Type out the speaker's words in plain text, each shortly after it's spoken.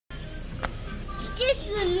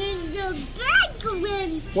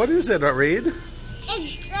What is it, Reed?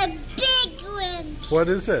 It's a big one. What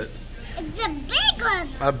is it? It's a big one.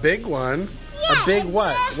 A big one? Yeah, A big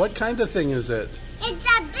what? What kind of thing is it?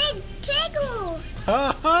 It's a big pickle.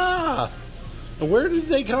 Ha! Where did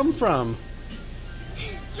they come from?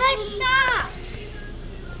 The shop.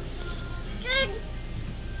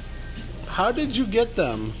 How did you get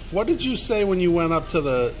them? What did you say when you went up to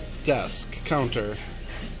the desk counter?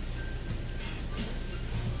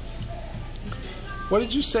 What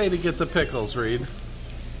did you say to get the pickles, Reed?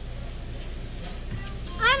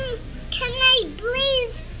 Can I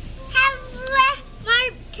please have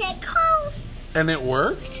more pickles? And it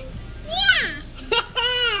worked? Yeah.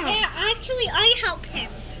 Yeah, actually, I helped him.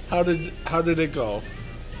 How did it go?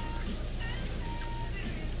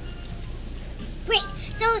 Wait,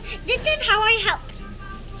 so this is how I helped.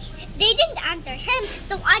 They didn't answer him,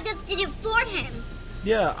 so I just did it for him.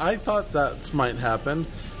 Yeah, I thought that might happen.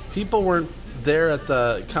 People weren't there at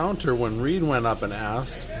the counter when Reed went up and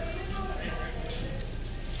asked.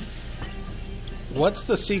 What's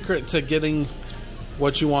the secret to getting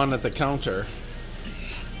what you want at the counter?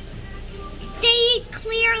 Say it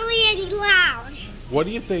clearly and loud. What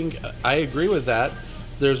do you think? I agree with that.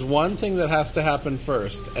 There's one thing that has to happen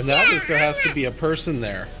first, and that is there has to be a person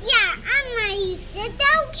there. Yeah, I said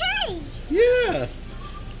okay. Yeah.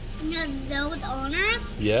 Those owners?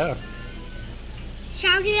 Yeah.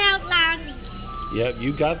 Shout it out loudly. Yep,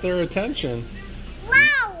 you got their attention.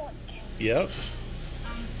 Loud! Yep.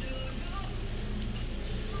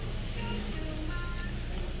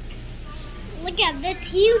 Look at this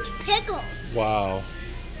huge pickle. Wow.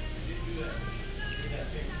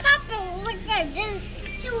 Papa, look at this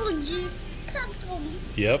huge pickle.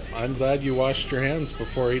 Yep, I'm glad you washed your hands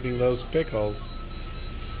before eating those pickles.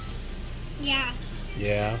 Yeah.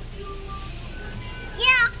 Yeah.